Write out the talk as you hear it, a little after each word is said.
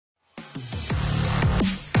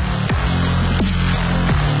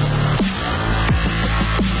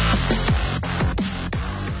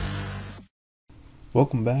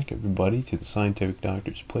Welcome back, everybody, to the Scientific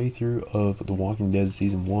Doctor's playthrough of The Walking Dead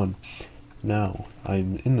Season 1. Now,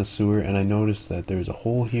 I'm in the sewer, and I noticed that there's a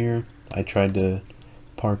hole here. I tried to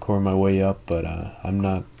parkour my way up, but I'm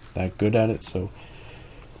not that good at it, so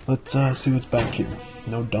let's see what's back here.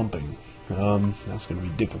 No dumping. That's gonna be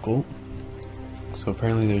difficult. So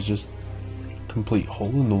apparently there's just a complete hole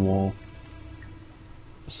in the wall.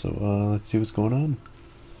 So let's see what's going on.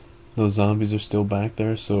 Those zombies are still back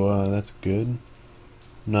there, so that's good.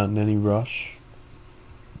 Not in any rush.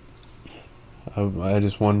 I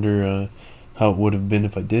just wonder how it would have been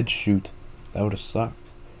if I did shoot. That would have sucked.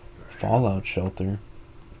 Fallout shelter.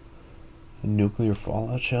 A nuclear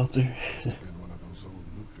fallout shelter? Must have been one of those old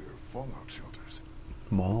nuclear fallout shelters.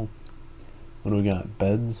 Wow. What do we got?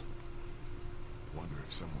 Beds? Wonder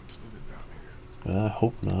if someone's living down here. I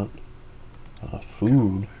hope not.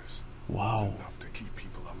 Food. Wow. Enough to keep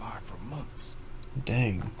people alive for months.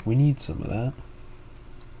 Dang, we need some of that.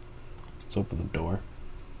 Let's open the door.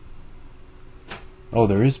 Oh,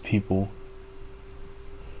 there is people.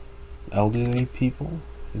 Elderly people,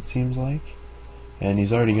 it seems like. And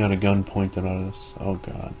he's already got a gun pointed at us. Oh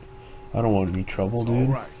god. I don't want any trouble, dude.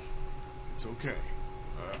 Alright. It's okay.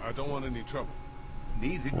 I don't want any trouble.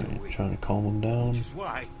 Neither do we. Trying to calm him down. Which is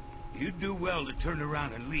why you'd do well to turn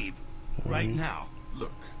around and leave. Right now.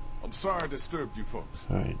 Look, I'm sorry I disturbed you folks.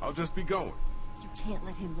 Alright. I'll just be going. You can't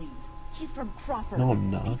let him leave. He's from Crawford. No,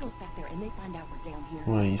 I'm not. He goes back there and they find out we're down here.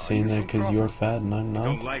 Why, are you saying that because you're fat and I'm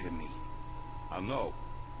Don't not? lie to me. I'll know.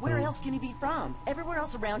 Where else can he be from? Everywhere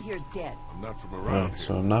else around here is dead. I'm not from around Right, here.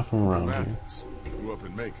 so I'm not from around here. Mathis. Grew up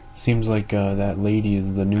in Macon. Seems like that lady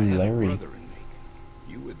is the I new had a Larry. brother in Macon.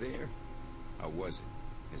 You were there. How was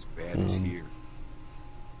it? As bad as here?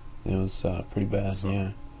 It was pretty bad, yeah.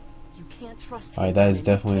 You can't trust him. Alright, that is You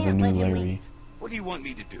definitely the can't new let him Larry. leave. What do you want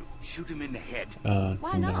me to do? Shoot him in the head?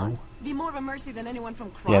 Why not? No. Be more of a mercy than anyone from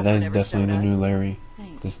Crawford Yeah, that is ever definitely showed the new us. Larry.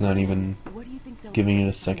 Think. That's not even What do you think they'll giving do it a when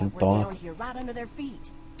they find second out we're thought. down here, right under their feet.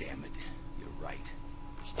 Damn it. You're right.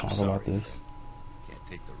 Let's talk Sorry, about this. friend. Can't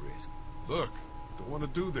take the risk. Look, don't want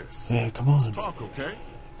to do this. Yeah, come Let's on. talk, okay?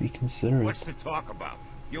 Be considerate. What's to talk about?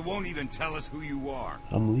 You won't even tell us who you are.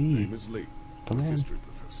 I'm Name Lee. is Lee. Come on. History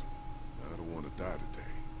professor. I don't want to die today.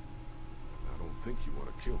 And I don't think you want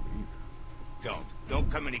to kill me either. Don't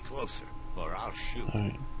come any closer, or I'll shoot.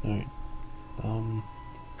 Alright, alright.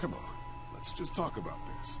 Come on, let's just talk about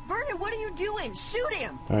this. Vernon, what are you doing? Shoot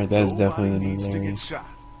him! Alright, that is Nobody definitely the new needs to Larry. get shot.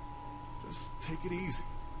 Just take it easy.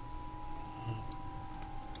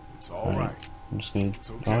 It's all Alright, right. I'm just gonna.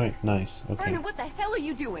 It's okay. Alright, nice. Okay. Vernon, what the hell are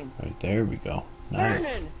you doing? Alright, there we go. Nice.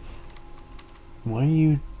 Vernon! Why are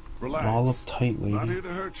you Relax. all uptight, Not lady? here to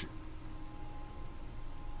hurt you.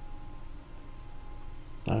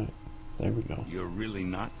 Alright, there we go. You're really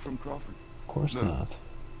not from Crawford? Of course No. not.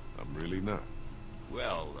 I'm really not.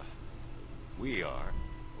 Well, we are,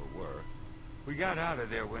 or were. We got out of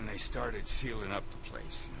there when they started sealing up the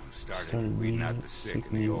place. Started Started weeding weeding out out the the sick sick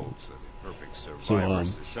and the and old, so the perfect So, survivor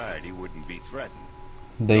society wouldn't be threatened.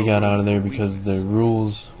 They got out of there because the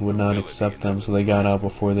rules would not accept them, so they got out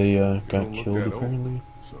before they You got don't look killed, that old. apparently.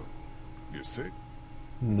 So, you're sick?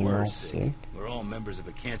 And they're We're all sick. We're all members of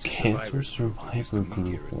a cancer Cancer survivors group who used to survivor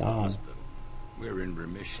meet here group, at the wow. hospital. We're in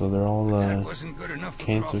remission. So they're all That wasn't good enough for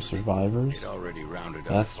cancer Crawford. survivors. They'd already rounded up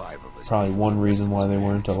That's 5 of us probably before one the reason rest why of they us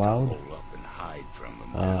weren't managed to allowed. hole up and hide from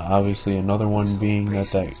them. Obviously, another one being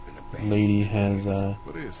that lady has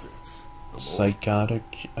What is this? The mold? psychotic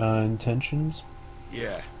intentions.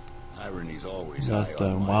 Yeah, irony's always That high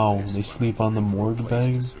on my wow, list they when sleep I'm on the looking for a morgue place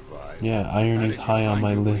bag. to survive. Yeah, How irony's did you high on find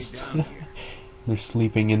my your way list. down here? They're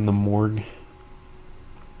sleeping in the morgue.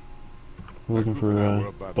 We're looking My for group and I were a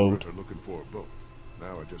up by the boat. river looking for a boat.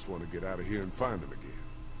 Now I just want to get out of here and find them again.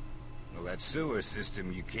 Well, that sewer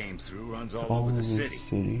system you came through runs all All over the over the city.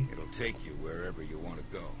 city. It'll take you wherever you want to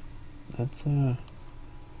go. That's I'm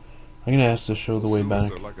gonna ask to show the way Sewers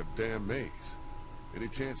back. are like a damn maze. Any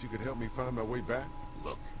chance you could help me find my way back?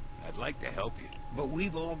 Look, I'd like to help you, but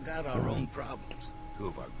we've all got our own problems. 2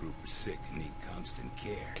 of our group are sick and need constant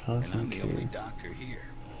care. Constant and I'm the only care. doctor here.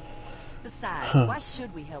 Besides, why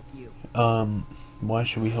should we help you? Why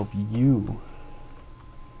should we help you?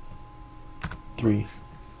 3.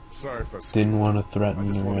 Sorry if I scared Didn't you. want to I threaten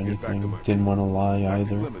just or want to get back to anything. my Didn't want to lie back to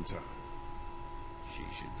either. Clementine.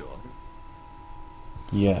 She's your daughter.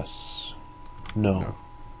 Yes. No. No,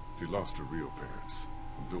 she lost her real parents.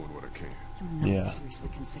 I'm doing what I can. You're not Yeah. seriously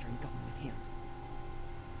considering going with him.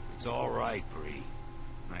 It's all right, Bree.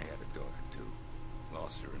 I had a daughter too.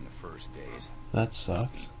 Lost her in the first days. That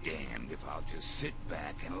sucks. Be damned if I'll just sit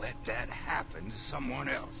back and let that happen to someone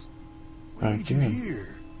else. We Alright, need you good.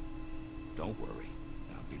 here. Don't worry.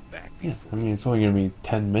 I'll be back Yeah, before I mean, it's only gonna be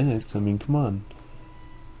 10 minutes. I mean, come on.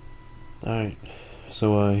 Alright,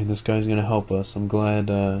 so this guy's gonna help us. I'm glad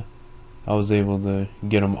I was able to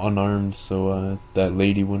get him unarmed so that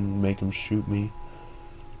lady wouldn't make him shoot me.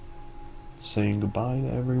 Saying goodbye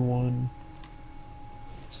to everyone.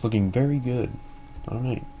 It's looking very good.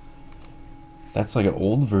 Alright. That's like an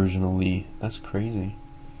old version of Lee. That's crazy.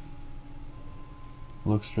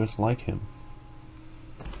 Looks just like him.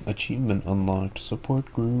 Achievement unlocked.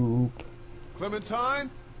 Support group. Clementine?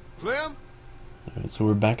 Clem? Alright, so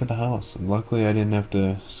we're back at the house. Luckily I didn't have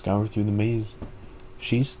to scour through the maze.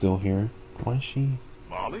 She's still here. Why is she?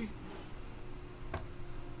 Molly?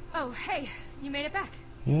 Oh, hey, you made it back.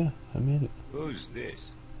 Yeah, I made it. Who's this?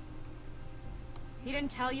 He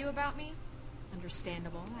didn't tell you about me?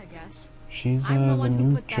 Understandable, I guess. She's I'm the one who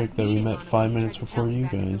new put that chick that we beating met on him 5 when he minutes tried to before jump me you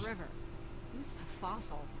back at the guys. river. Who's the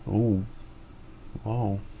fossil? Oh.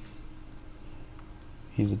 Wow.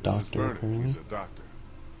 He's a This is doctor, Vernon. apparently. He's a doctor.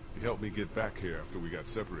 He helped me get back here after we got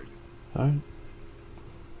separated. Alright.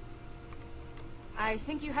 I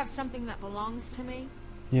think you have something that belongs to me.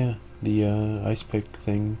 Yeah, the ice pick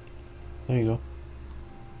thing. There you go.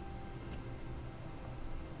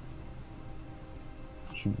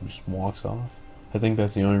 She just walks off. I think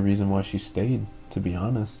that's the only reason why she stayed, to be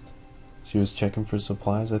honest. She was checking for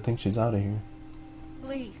supplies. I think she's out of here.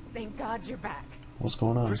 Lee, thank God you're back. What's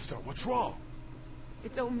going on? Krista, what's wrong?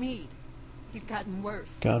 It's Omid. He's gotten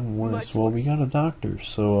worse. Gotten worse. Much Well, we worse. got a doctor,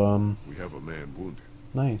 so, We have a man wounded.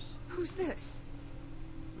 nice. Who's this?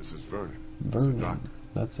 This is Vernon. He's a Vernon. doctor.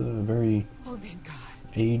 That's a very Oh, thank God.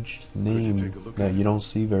 aged you name take a look that at you it? don't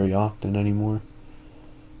see very often anymore.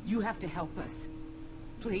 You have to help us.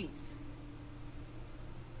 Please.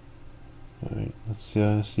 Alright, let's see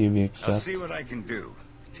if he I'll accepts. see what I can do.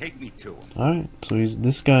 Take me to him. Alright, so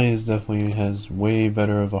this guy is definitely has way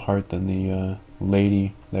better of a heart than the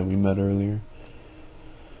lady that we met earlier.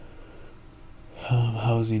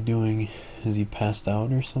 How is he doing? Is he passed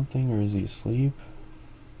out or something, or is he asleep?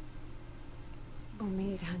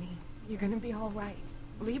 Omid, honey, you're gonna be all right.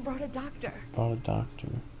 Lee brought a doctor. Brought a doctor.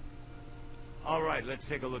 All right, let's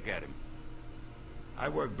take a look at him. I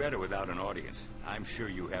work better without an audience. I'm sure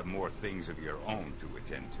you have more things of your own to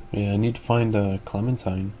attend to. Yeah, I need to find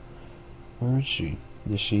Clementine. Where is she?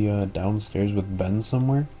 Is she downstairs with Ben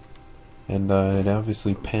somewhere? And it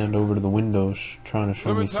obviously panned over to the window trying to show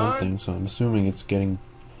me Clementine? something, so I'm assuming it's getting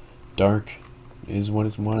dark is what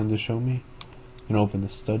it's wanted to show me. You can open the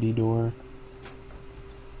study door.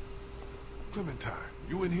 Clementine,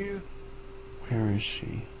 you in here? Where is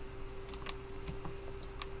she?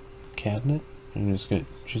 Cabinet? I'm just gonna,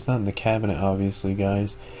 she's not in the cabinet obviously,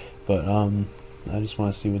 guys, but I just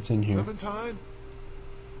want to see what's in here. Clementine?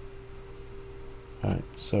 Alright,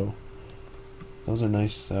 so those are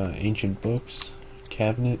nice ancient books.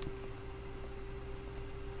 Cabinet.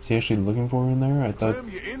 Is he actually looking for her in there? I thought Clem,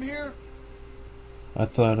 you in here?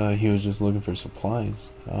 he was just looking for supplies.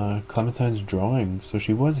 Clementine's drawing, so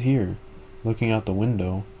she was here, looking out the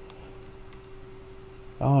window.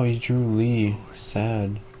 Oh, he drew Lee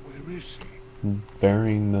sad, Where is she?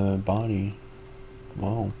 burying the body.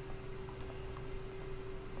 Wow.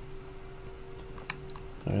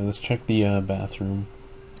 Alright, let's check the bathroom.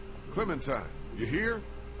 Clementine, you here?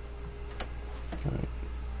 Alright,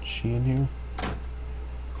 is she in here? Clem?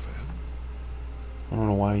 I don't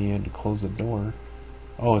know why he had to close the door.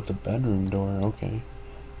 Oh, it's a bedroom door, okay.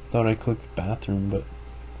 Thought I clicked bathroom, but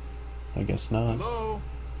I guess not. Hello?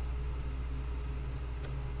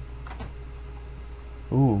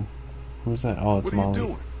 Ooh, who's that? Oh, it's What are Molly. you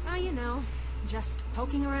doing? Oh, you know, just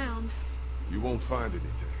poking around. You won't find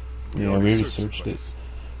anything. Yeah, we already searched the it. place.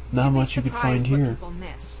 Not You'd be much you could find surprised what here. people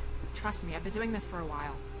miss. Trust me, I've been doing this for a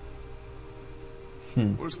while.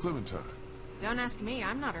 Where's Clementine? Don't ask me,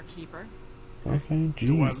 I'm not her keeper. Okay,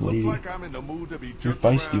 Do I jeez, look lady. like I'm in the mood to be You're jerked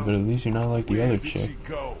feisty, around? but at least you're not like the Where other did chick. she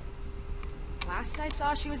go? Last I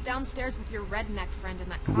saw, she was downstairs with your redneck friend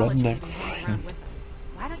and that college Redneck kid who hangs friend. around with him.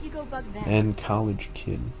 Why don't you go bug them? And college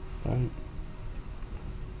kid, right?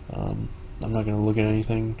 I'm not gonna look at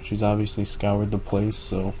anything. She's obviously scoured the place,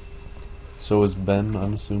 so is Ben,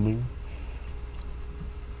 I'm assuming.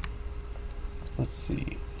 Let's see.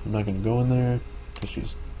 I'm not gonna go in there because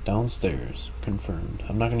she's downstairs. Confirmed.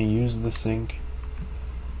 I'm not gonna use the sink.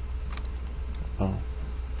 Oh.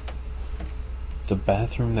 It's a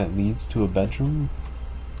bathroom that leads to a bedroom?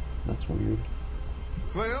 That's weird.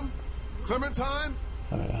 Clem? Clementine?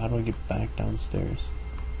 Alright, how do I get back downstairs?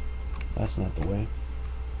 That's not the way.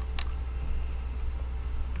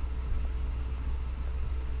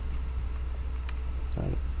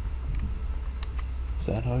 Alright. Is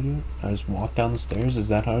that how I do it? I just walk down the stairs? Is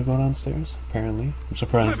that how I go downstairs? Apparently. I'm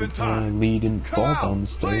surprised that Lee didn't fall down the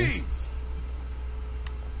stairs. Please.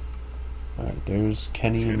 Alright, there's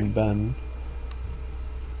Kenny and Ben.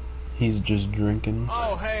 He's just drinking.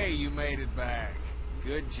 Oh, hey, you made it back.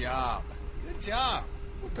 Good job. Good job.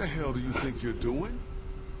 What the hell do you think you're doing?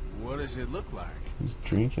 What does it look like? He's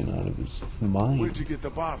drinking out of his mind. Where'd you get the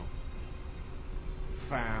bottle?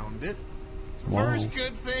 Found it. Wow. First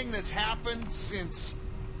good thing that's happened since...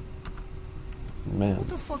 Man. What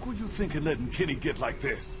the fuck were you thinking letting Kenny get like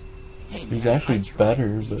this? Hey, man, He's actually I tried.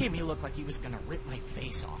 better, He but gave me a look like he was gonna rip my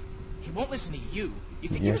face off. He won't listen to you. You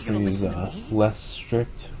think he he was gonna actually is listen to me? less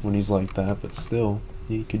strict when he's like that, but still,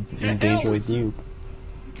 he could To hell endanger a with you. group.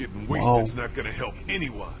 Getting Wow. wasted's not gonna help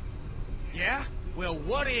anyone. Yeah? Well,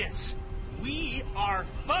 what is? We are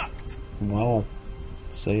fucked. Wow.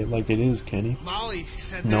 Say it like it is, Kenny. Molly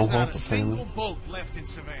said No there's not hope, a single apparently. boat left in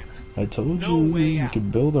Savannah. I told No you way we out.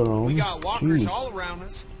 could build our own. We got walkers Jeez. all around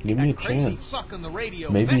us. Give me That a crazy chance. fuck on the radio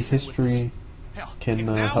Maybe messing with history us. Hell, can if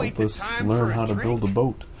now help ain't the us time learn for how to build a drink.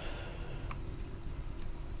 boat.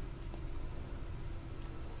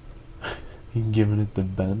 You giving it to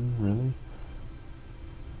Ben, really?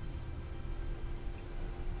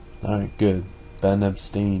 Alright, good. Ben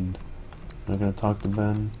abstained. I'm not gonna talk to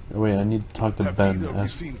Ben. Oh, wait, I need to talk to Have Ben. either of you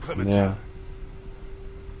Ask- seen Clementine? yeah.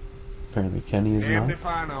 Apparently Kenny is Damned not. if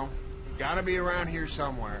I know. Gotta be around here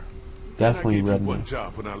somewhere. Definitely I gave you one redneck.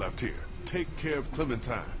 job when I left here. Take care of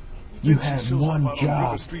Clementine. You Then she had shows up one out on River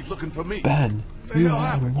job. Street looking for me. Ben, What the you hell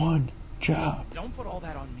had happened? one job. Don't put all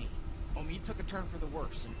that on me. Omid took a turn for the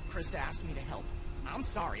worse, and Krista asked me to help. I'm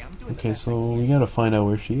sorry, I'm doing the Okay, best I so can. we gotta find out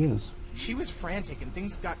where she is. She was frantic, and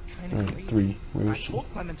things got kind of Alright, crazy. 3. Where I is she?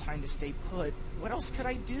 told Clementine to stay put. What else could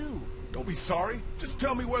I do? Don't be sorry. Just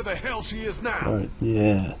tell me where the hell she is now. Alright,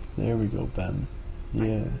 yeah. There we go, Ben.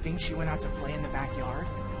 Yeah. I think she went out to play in the backyard.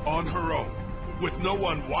 On her own. With no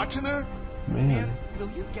one watching her? Man. Man, will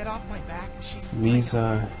you get off my back? She's Lee's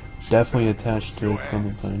fine. definitely attached to Your ass.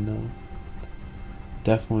 Clementine now.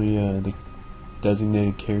 Definitely the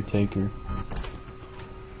designated caretaker.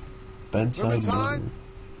 Bedside Clementine? mother.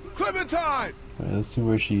 Clementine! Alright, let's see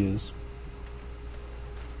where she is.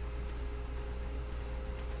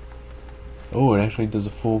 Oh, it actually does a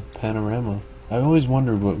full panorama. I always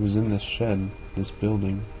wondered what was in this shed, this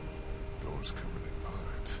building. Doors covered in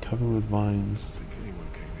vines. Covered with vines. I don't think anyone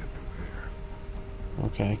came in through there.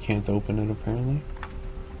 Okay, I can't open it apparently.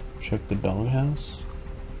 Check the doghouse.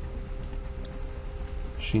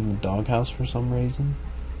 Is she in the doghouse for some reason?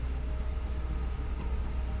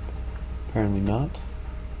 Apparently not.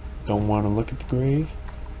 Don't want to look at the grave.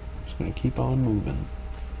 Just gonna keep on moving.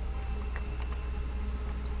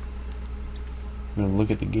 I'm gonna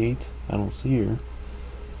look at the gate. I don't see her.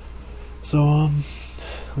 So,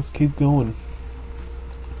 let's keep going.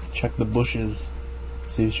 Check the bushes.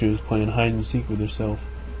 See if she was playing hide and seek with herself.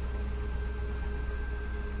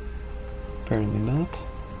 Apparently not.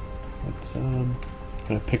 Let's, can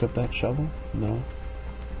I pick up that shovel? No.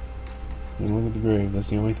 Then look at the grave. That's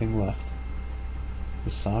the only thing left. The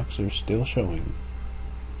socks are still showing.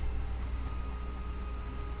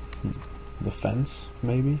 The fence,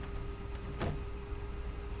 maybe?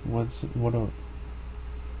 What are...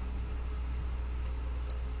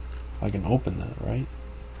 I can open that, right?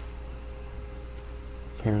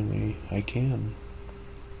 Apparently I can.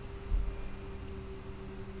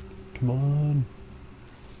 Come on.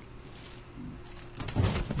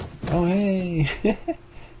 Oh, hey!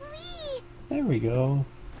 There we go.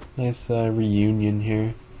 Nice reunion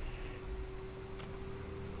here.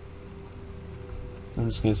 I'm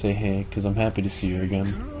just gonna say hey, because I'm happy to see her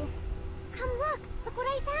again. Come look! Look what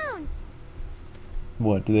I found!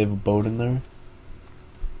 What, do they have a boat in there?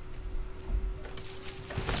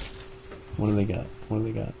 What do they got? What do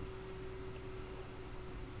they got?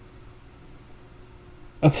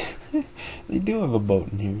 Oh, they do have a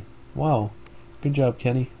boat in here. Wow. Good job,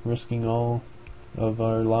 Kenny. Risking all of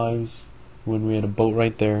our lives when we had a boat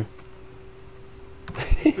right there.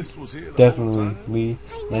 This was here the whole Definitely, time? Lee.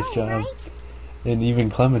 I Nice know, job. right? And even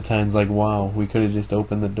Clementine's like, wow, we could have just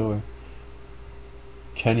opened the door.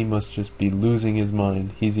 Kenny must just be losing his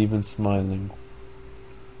mind. He's even smiling.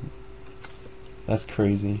 That's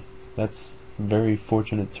crazy. That's a very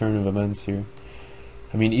fortunate turn of events here.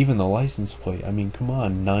 I mean, even the license plate. I mean, come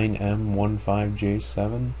on,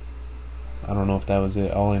 9M15J7? I don't know if that was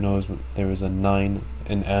it. All I know is there was a 9,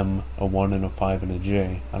 an M, a 1, and a 5, and a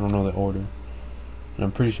J. I don't know the order. And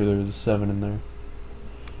I'm pretty sure there was a 7 in there.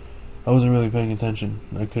 I wasn't really paying attention.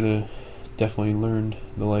 I could have definitely learned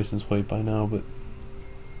the license plate by now, but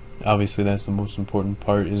obviously that's the most important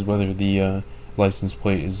part, is whether the license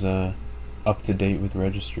plate is up to date with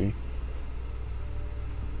registry.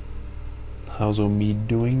 How's Omid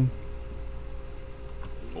doing?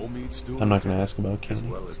 Omid's doing I'm not gonna okay. ask about As Kenny,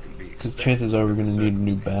 well as can be because expected. chances are we're under gonna the need a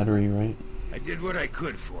new circumstances. battery, right? I did what I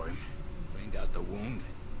could for him. Cleaned out the wound.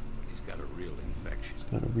 He's got a real infection.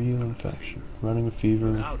 Got a real infection. Running a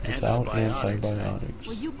fever Without without antibiotics. antibiotics.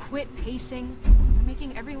 Will you quit pacing? You're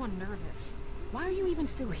making everyone nervous. Why are you even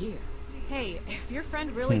still here? Hey, if your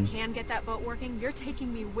friend really can get that boat working, you're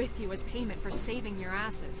taking me with you as payment for saving your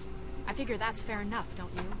asses. I figure that's fair enough,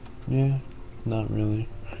 don't you? Yeah, not really.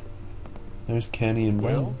 There's Kenny and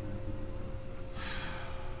Well, Ben.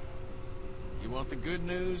 you want the good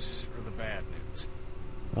news or the bad news?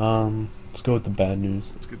 Let's go with the bad news.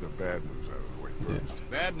 Let's get the bad news out of the way Yeah. first.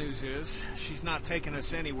 Bad news is, she's not taking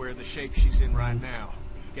us anywhere the shape she's in right now.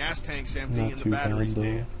 Gas tank's empty Not and the too bad battery's though.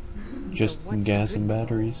 dead. Just what's the gas good and news?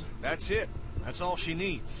 batteries. That's it. That's all she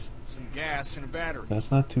needs. Some gas and a battery.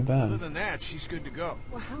 That's not too Other bad. than that, she's good to go.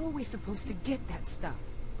 Well, how are we supposed to get that stuff?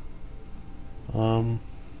 What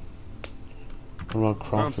about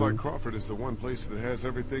Crawford? Sounds like Crawford is the one place that has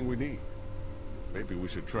everything we need. Maybe we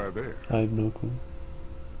should try there. I have no clue.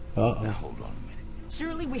 Now Uh-oh. hold on a minute.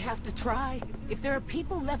 Surely we have to try. If there are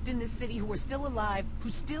people left in this city who are still alive, who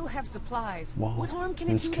still have supplies, Wow. what harm can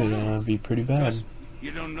it This do could to us? be pretty bad. Trust me,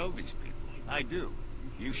 you don't know these people. I do.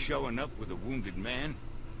 You showing up with a wounded man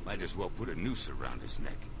might as well put a noose around his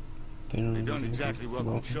neck. They They don't exactly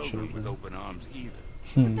welcome children with children. open arms either.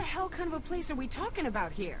 What the hell kind of a place are we talking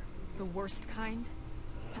about here? The worst kind?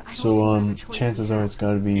 But I don't see So, what other choice chances we are have. it's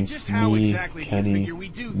gotta be And just how me, exactly do you Kenny, figure we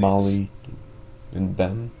do this? Molly, and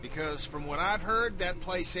Ben. Because from what I've heard, that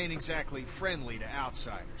place ain't exactly friendly to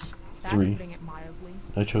outsiders. That's 3. putting it mildly.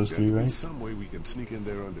 I chose Got 3, to be right? some way we can sneak in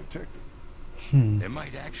there undetected. There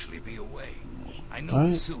might actually be a way. I know the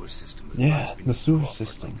Alright. sewer system. that Yeah, runs the beneath sewer Crawford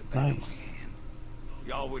system. like the back of my Nice. hand.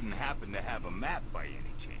 Y'all wouldn't happen to have a map by any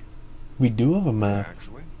chance. We do have a map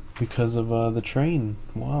Actually, because of the train.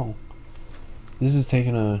 Wow. This is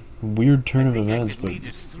taking a weird turn of I think I events, could but lead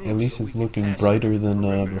us through at least so we it's can looking pass brighter through the than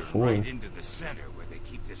perimeter before. Right into the center where they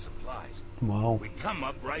keep their supplies. Wow. We come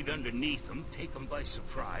up right underneath them, take them by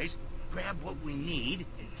surprise, grab what we need,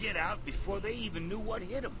 and get out before they even knew what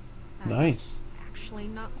hit them. That's Nice. actually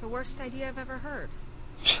not the worst idea I've ever heard.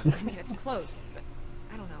 I mean, it's close, but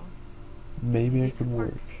I don't know. Maybe it could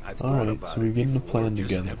work. I've thought Alright, about so we're it getting a before, plan just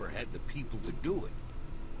together. never had the people to do it.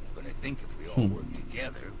 But I think if we all work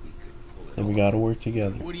together, we could pull it And we off. gotta work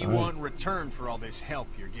together. What do you Alright. want in return for all this help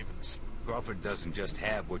you're giving us? Crawford doesn't just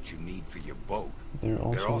have what you need for your boat. They're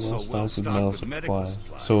They're also also well stocked with well-stocked medical with medical supplies.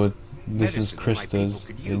 supplies. So this is Medicine that my people Krista's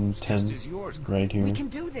could use, just intent as yours could. right here. We can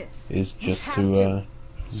do this. Is We just have to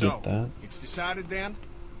So, get that. it's decided then?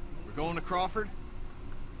 We're going to Crawford?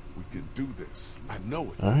 we can do this. I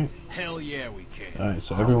know it. Alright. Hell yeah, we can. Alright,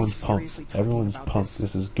 so Are we everyone's seriously pumped. talking Everyone's about pumped.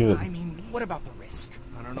 This is good. I mean, what about the risk?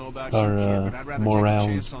 I don't know about Our, you, kid, but I'd rather morale's take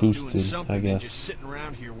a chance on doing boosted, something I than guess. just sitting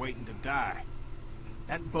around here waiting to die.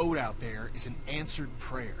 That boat out there is an answered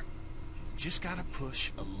prayer. Just gotta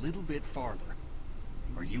push a little bit farther.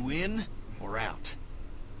 Are you in or out?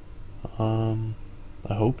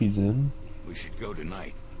 I hope he's in. We should go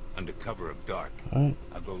tonight, under cover of dark. Alright.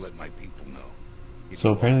 I'll go let my people know. Give So you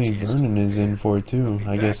all a apparently chance to Vernon is in prepare. for it too. I'll be I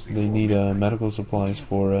back guess they before need midnight. medical supplies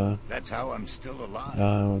for That's how I'm still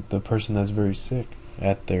alive. the person that's very sick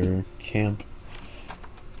at their camp.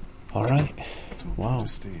 Alright. I told you Wow. to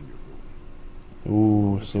stay in your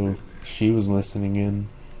room. Ooh, so she was listening in.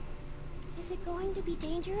 Is it going to be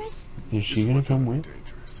dangerous? Is she This gonna one's come be with?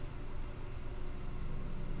 dangerous.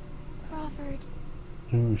 Crawford,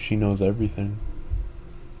 Ooh, she knows everything.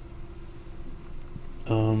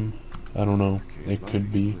 I don't know. Can't It lie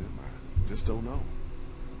could to you, be. Clem. I just don't know.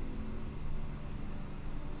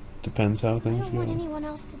 Depends how I things don't want go. anyone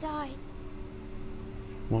else to die.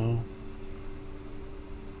 Well,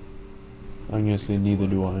 I'm gonna say neither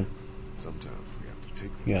do I. Sometimes we have to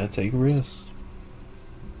take the You gotta take risks.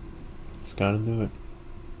 Just gotta do it.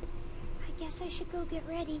 I guess I should go get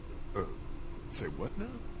ready. Say what now?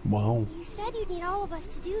 Wow. You said you'd need all of us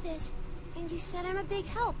to do this. And you said I'm a big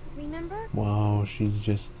help, remember? Wow, she's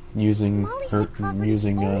just using Molly her said Crawford is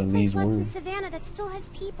using the only Lee's place left in words. Savannah that still has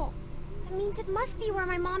people. That means it must be where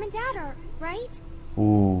my mom and dad are, right?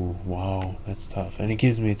 Ooh, wow, that's tough. And it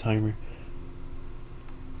gives me a timer.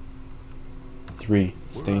 3.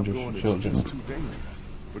 It's Where I'm dangerous going for is children. just too dangerous.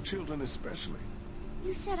 For children especially.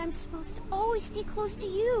 You said I'm supposed to always stay close to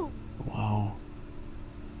you. Wow.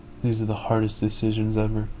 These are the hardest decisions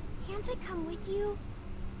ever. Can't I come with you?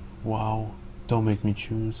 Wow. Don't make me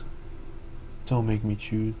choose. Don't make me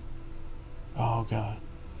choose. Oh god.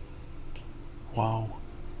 Wow.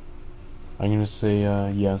 I'm gonna say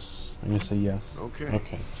yes. I'm gonna say yes. Okay.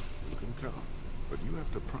 Okay. You can come, but you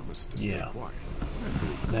have to promise to stay Yeah. quiet.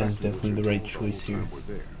 That is definitely the right choice here. We're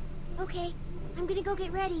there. Okay, I'm gonna go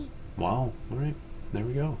get ready. Wow. Alright. There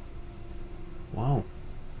we go. Wow.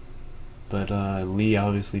 But Lee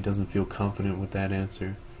obviously doesn't feel confident with that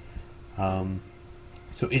answer.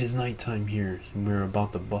 So it is nighttime here, and we're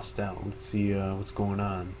about to bust out. Let's see what's going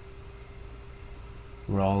on.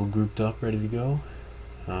 We're all grouped up, ready to go.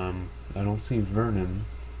 I don't see Vernon.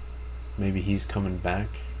 Maybe he's coming back.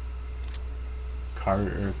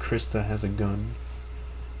 Krista has a gun.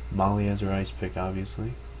 Molly has her ice pick,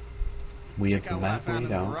 obviously. We have the map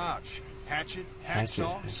laid out. Hatchet,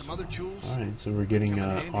 hacksaw, some other tools. Alright, so we're getting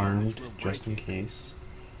armed just in case.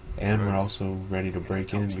 And we're also ready to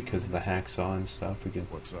break in because of the hacksaw and stuff. We can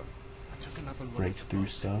What's up? I took another look break at the through boat.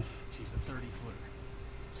 stuff. She's a 30-footer.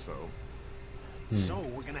 So, So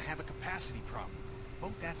we're gonna have a capacity problem.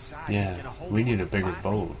 Boat that size Yeah, ain't gonna hold we more need a than bigger 5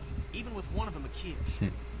 boat. people, even with one of them a kid.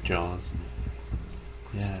 Jaws.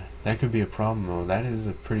 Yeah, that could be a problem though. That is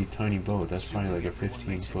a pretty tiny boat. That's probably like a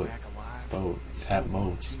 15-foot boat at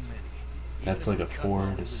most. That's like a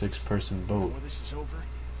 4 to 6 person boat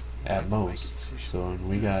at most. So and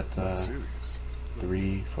we got serious.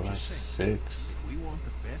 3, 4, 6. We want the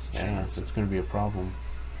best Yeah, chance. that's gonna be a problem.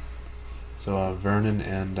 So Vernon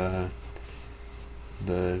and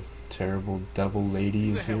the terrible devil lady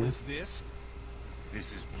Who the is hell here. is this?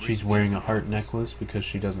 This is She's wearing a heart necklace because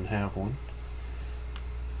she doesn't have one.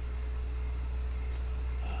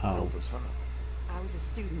 How? Help us how? I was a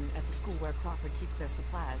student at the school where Crawford keeps their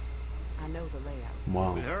supplies. I know the layout.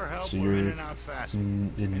 Wow. With her help, So we're in you're and out faster.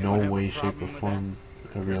 in Anyone no have a way, shape, or problem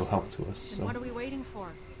with form a real help to us. Then So, what are we waiting for?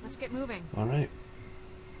 Let's get moving. all right.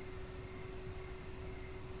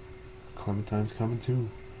 Clementine's coming too.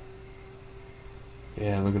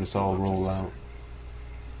 Yeah, look at us all roll out.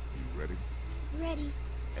 You ready? Ready.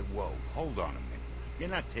 Hey, whoa, hold on a minute. You're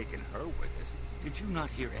not taking her with us. Did you not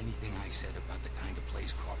hear anything I said about the kind of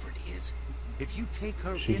place Crawford is? If you take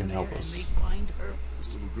her She in can there help and us. they find her,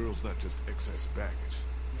 This little girl's not just excess baggage.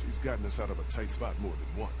 She's gotten us out of a tight spot more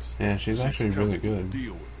than once. Yeah, she's actually really coming. good.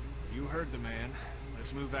 Deal with it. You heard the man.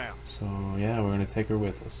 Let's move out. So yeah, we're gonna take her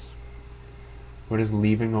with us. What is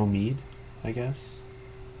leaving Omid? I guess.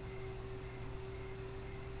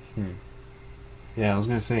 Yeah, I was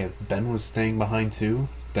gonna say if Ben was staying behind too,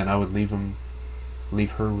 then I would leave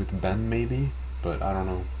her with Ben maybe, but I don't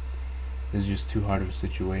know. It's just too hard of a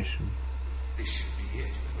situation. this should be it.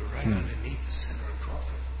 We're right underneath the center of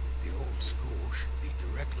Crawford. The old school should be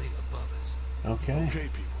directly above us. Okay. Okay,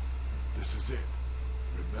 people. This is it.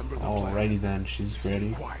 Remember the plan. Alrighty then, she's Stay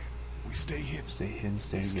ready. quiet. We stay hidden. Stay hidden,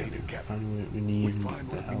 stay Stay together. together. Find what we need We and find get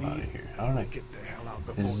the what hell we out need. of here. Alright. Get the hell out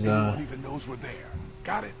before Is, anyone even knows we're there.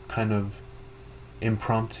 Got it? Kind of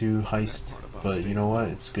impromptu heist, That part about but you staying know what?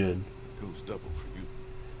 close. It's good. It goes double for you.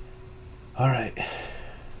 Alright.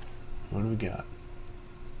 What do we got?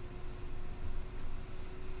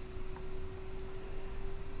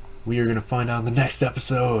 We are going to find out in the next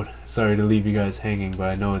episode. Sorry to leave you guys hanging, but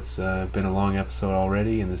I know it's been a long episode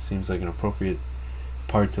already, and this seems like an appropriate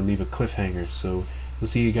part to leave a cliffhanger. So we'll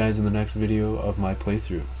see you guys in the next video of my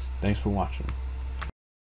playthrough. Thanks for watching.